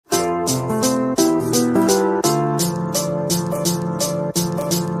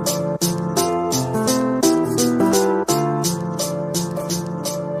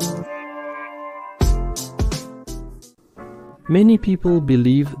Many people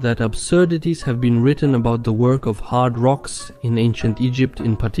believe that absurdities have been written about the work of hard rocks in ancient Egypt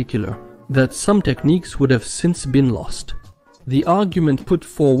in particular, that some techniques would have since been lost. The argument put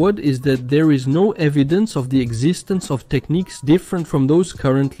forward is that there is no evidence of the existence of techniques different from those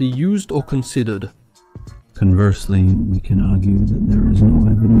currently used or considered. Conversely, we can argue that there is no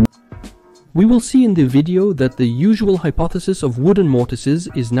evidence. We will see in the video that the usual hypothesis of wooden mortises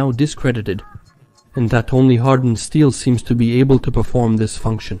is now discredited, and that only hardened steel seems to be able to perform this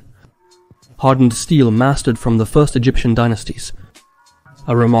function. Hardened steel mastered from the first Egyptian dynasties.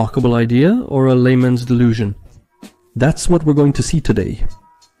 A remarkable idea or a layman's delusion? That's what we're going to see today.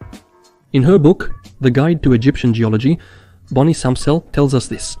 In her book, The Guide to Egyptian Geology, Bonnie Sampsel tells us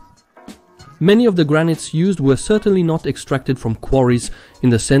this. Many of the granites used were certainly not extracted from quarries in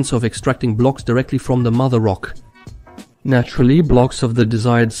the sense of extracting blocks directly from the mother rock. Naturally, blocks of the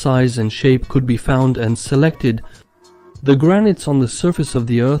desired size and shape could be found and selected. The granites on the surface of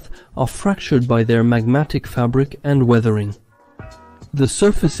the earth are fractured by their magmatic fabric and weathering. The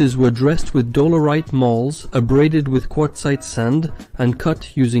surfaces were dressed with dolerite mauls, abraded with quartzite sand, and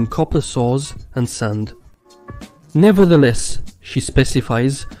cut using copper saws and sand. Nevertheless, she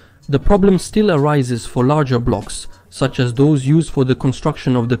specifies, the problem still arises for larger blocks, such as those used for the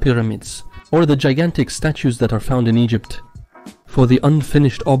construction of the pyramids, or the gigantic statues that are found in Egypt. For the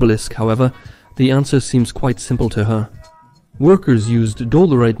unfinished obelisk, however, the answer seems quite simple to her. Workers used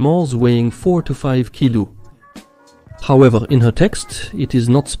dolerite mauls weighing 4 to 5 kilo. However, in her text, it is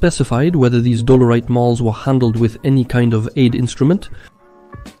not specified whether these dolerite mauls were handled with any kind of aid instrument.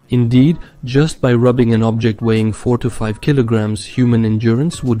 Indeed, just by rubbing an object weighing 4 to 5 kilograms, human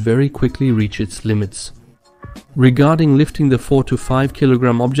endurance would very quickly reach its limits. Regarding lifting the 4 to 5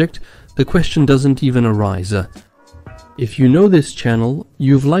 kilogram object, the question doesn't even arise. If you know this channel,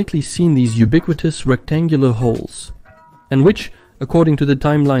 you've likely seen these ubiquitous rectangular holes, and which, according to the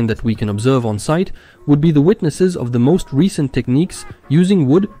timeline that we can observe on site, would be the witnesses of the most recent techniques using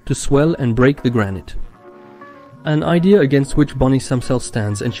wood to swell and break the granite. An idea against which Bonnie Sampsel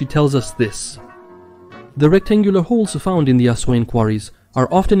stands, and she tells us this. The rectangular holes found in the Aswan quarries are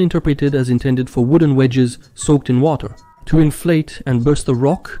often interpreted as intended for wooden wedges soaked in water. To inflate and burst the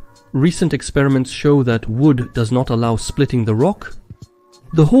rock, recent experiments show that wood does not allow splitting the rock.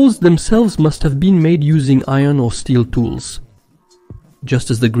 The holes themselves must have been made using iron or steel tools, just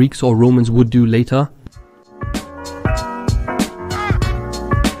as the Greeks or Romans would do later.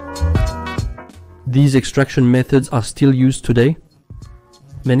 These extraction methods are still used today.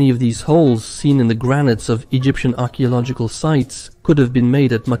 Many of these holes seen in the granites of Egyptian archaeological sites could have been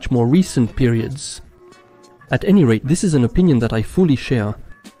made at much more recent periods. At any rate, this is an opinion that I fully share.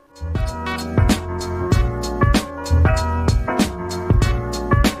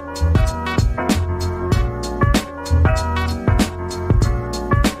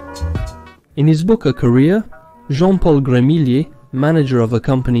 In his book A Career, Jean-Paul Grémillier, manager of a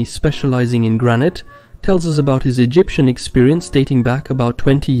company specializing in granite, tells us about his Egyptian experience dating back about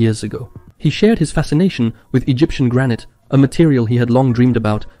 20 years ago. He shared his fascination with Egyptian granite, a material he had long dreamed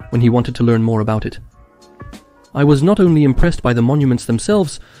about when he wanted to learn more about it. I was not only impressed by the monuments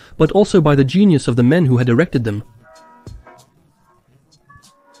themselves, but also by the genius of the men who had erected them,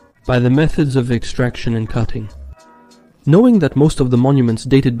 by the methods of extraction and cutting. Knowing that most of the monuments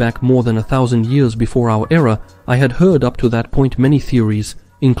dated back more than 1,000 years before our era, I had heard up to that point many theories,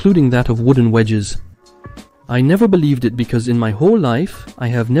 including that of wooden wedges. I never believed it because in my whole life, I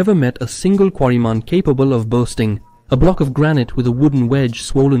have never met a single quarryman capable of bursting a block of granite with a wooden wedge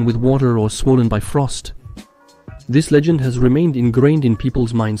swollen with water or swollen by frost. This legend has remained ingrained in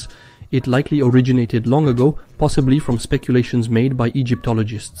people's minds. It likely originated long ago, possibly from speculations made by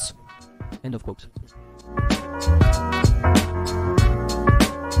Egyptologists. End of quote.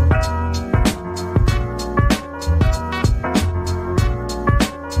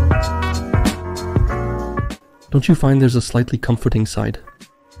 Don't you find there's a slightly comforting side?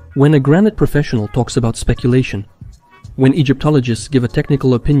 When a granite professional talks about speculation, when Egyptologists give a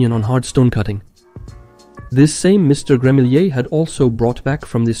technical opinion on hard stone cutting, this same Mr. Grémillier had also brought back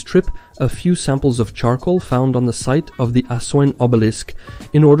from this trip a few samples of charcoal found on the site of the Aswan obelisk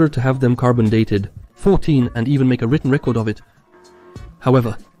in order to have them carbon dated, 14, and even make a written record of it.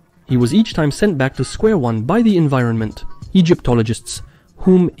 However, he was each time sent back to square one by the environment, Egyptologists,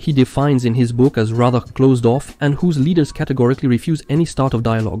 whom he defines in his book as rather closed off and whose leaders categorically refuse any start of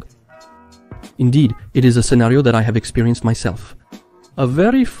dialogue. Indeed, it is a scenario that I have experienced myself. A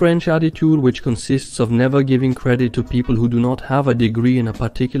very French attitude which consists of never giving credit to people who do not have a degree in a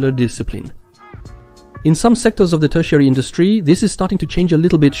particular discipline. In some sectors of the tertiary industry, this is starting to change a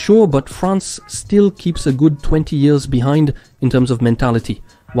little bit, sure, but France still keeps a good 20 years behind in terms of mentality,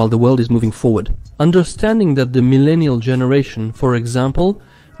 while the world is moving forward. Understanding that the millennial generation, for example,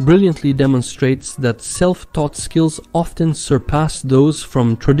 brilliantly demonstrates that self-taught skills often surpass those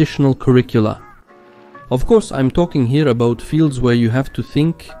from traditional curricula. Of course, I'm talking here about fields where you have to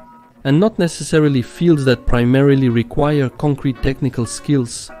think, and not necessarily fields that primarily require concrete technical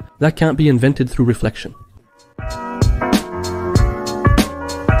skills. That can't be invented through reflection.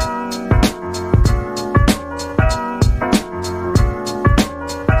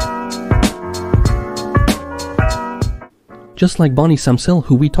 Just like Bonnie Sampsel,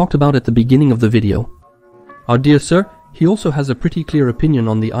 who we talked about at the beginning of the video. Our dear sir, he also has a pretty clear opinion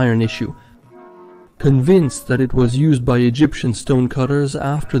on the iron issue, convinced that it was used by Egyptian stonecutters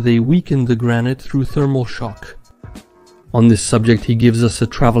after they weakened the granite through thermal shock. On this subject, he gives us a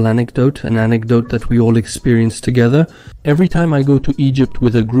travel anecdote, an anecdote that we all experience together every time I go to Egypt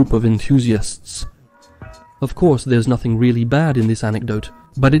with a group of enthusiasts. Of course, there's nothing really bad in this anecdote,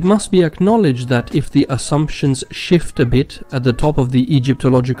 but it must be acknowledged that if the assumptions shift a bit at the top of the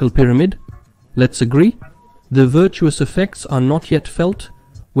Egyptological pyramid, let's agree, the virtuous effects are not yet felt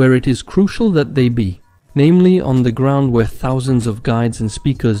where it is crucial that they be, namely on the ground where thousands of guides and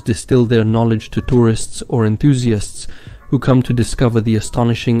speakers distill their knowledge to tourists or enthusiasts who come to discover the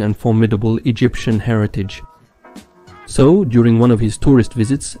astonishing and formidable Egyptian heritage. So, during one of his tourist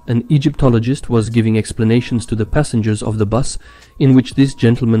visits, an Egyptologist was giving explanations to the passengers of the bus in which this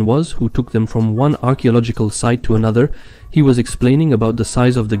gentleman was, who took them from one archaeological site to another. He was explaining about the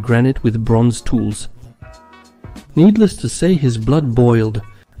size of the granite with bronze tools. Needless to say, his blood boiled,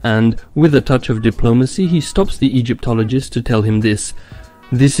 and, with a touch of diplomacy, he stops the Egyptologist to tell him this: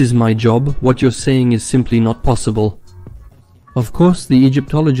 "This is my job, what you're saying is simply not possible." Of course, the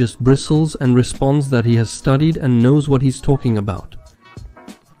Egyptologist bristles and responds that he has studied and knows what he's talking about.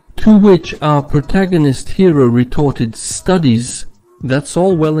 To which our protagonist hero retorted, "Studies? That's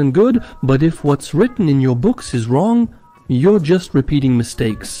all well and good, but if what's written in your books is wrong, you're just repeating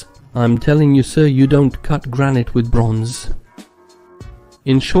mistakes. I'm telling you, sir, you don't cut granite with bronze."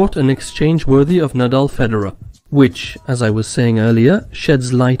 In short, an exchange worthy of Nadal-Federer, which, as I was saying earlier,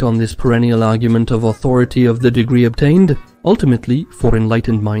 sheds light on this perennial argument of authority of the degree obtained. Ultimately, for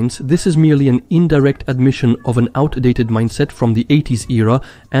enlightened minds, this is merely an indirect admission of an outdated mindset from the 80s era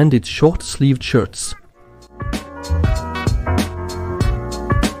and its short-sleeved shirts.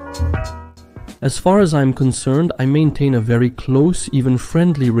 As far as I'm concerned, I maintain a very close, even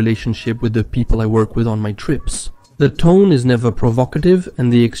friendly relationship with the people I work with on my trips. The tone is never provocative,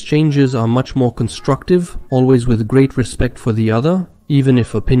 and the exchanges are much more constructive, always with great respect for the other, even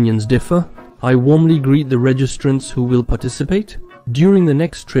if opinions differ. I warmly greet the registrants who will participate during the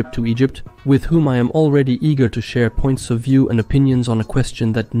next trip to Egypt, with whom I am already eager to share points of view and opinions on a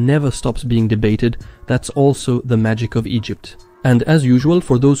question that never stops being debated. That's also the magic of Egypt. And as usual,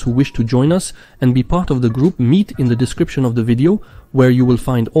 for those who wish to join us and be part of the group, meet in the description of the video, where you will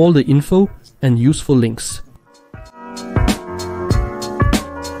find all the info and useful links.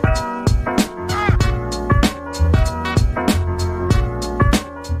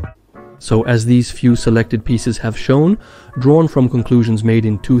 So, as these few selected pieces have shown, drawn from conclusions made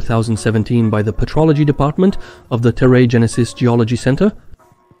in 2017 by the Petrology Department of the Terre Genesis Geology Center,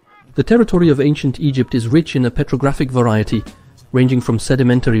 the territory of ancient Egypt is rich in a petrographic variety, ranging from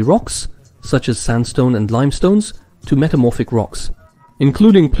sedimentary rocks, such as sandstone and limestones, to metamorphic rocks,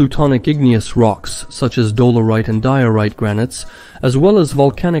 including plutonic igneous rocks, such as dolerite and diorite granites, as well as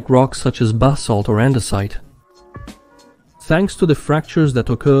volcanic rocks such as basalt or andesite. Thanks to the fractures that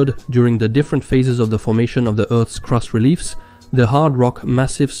occurred during the different phases of the formation of the Earth's crust reliefs, the hard rock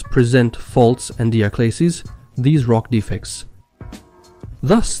massifs present faults and diaclases, these rock defects.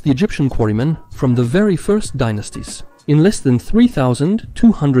 Thus, the Egyptian quarrymen, from the very first dynasties, in less than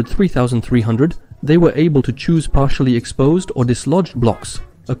 3,300, they were able to choose partially exposed or dislodged blocks,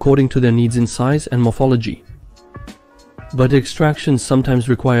 according to their needs in size and morphology. But extraction sometimes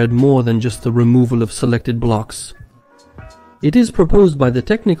required more than just the removal of selected blocks. It is proposed by the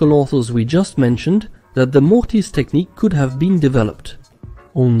technical authors we just mentioned that the mortise technique could have been developed.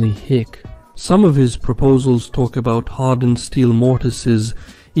 Only hic. Some of his proposals talk about hardened steel mortises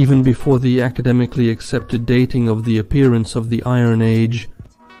even before the academically accepted dating of the appearance of the Iron Age.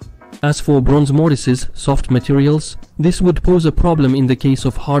 As for bronze mortises, soft materials, this would pose a problem in the case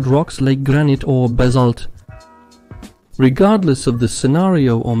of hard rocks like granite or basalt. Regardless of the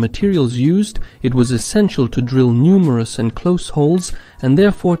scenario or materials used, it was essential to drill numerous and close holes and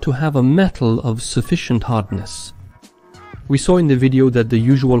therefore to have a metal of sufficient hardness. We saw in the video that the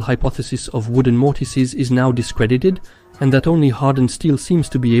usual hypothesis of wooden mortises is now discredited, and that only hardened steel seems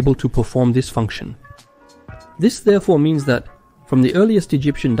to be able to perform this function. This therefore means that, from the earliest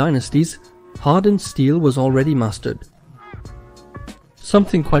Egyptian dynasties, hardened steel was already mastered.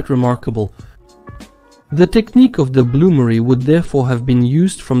 Something quite remarkable. The technique of the bloomery would therefore have been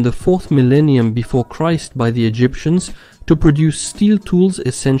used from the 4th millennium before Christ by the Egyptians to produce steel tools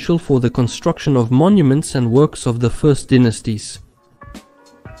essential for the construction of monuments and works of the first dynasties.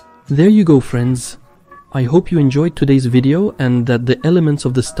 There you go, friends. I hope you enjoyed today's video and that the elements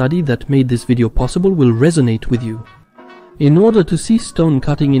of the study that made this video possible will resonate with you. In order to see stone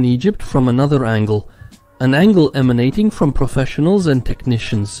cutting in Egypt from another angle, an angle emanating from professionals and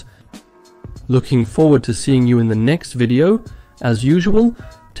technicians. Looking forward to seeing you in the next video. As usual,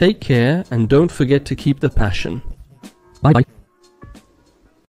 take care and don't forget to keep the passion. Bye bye.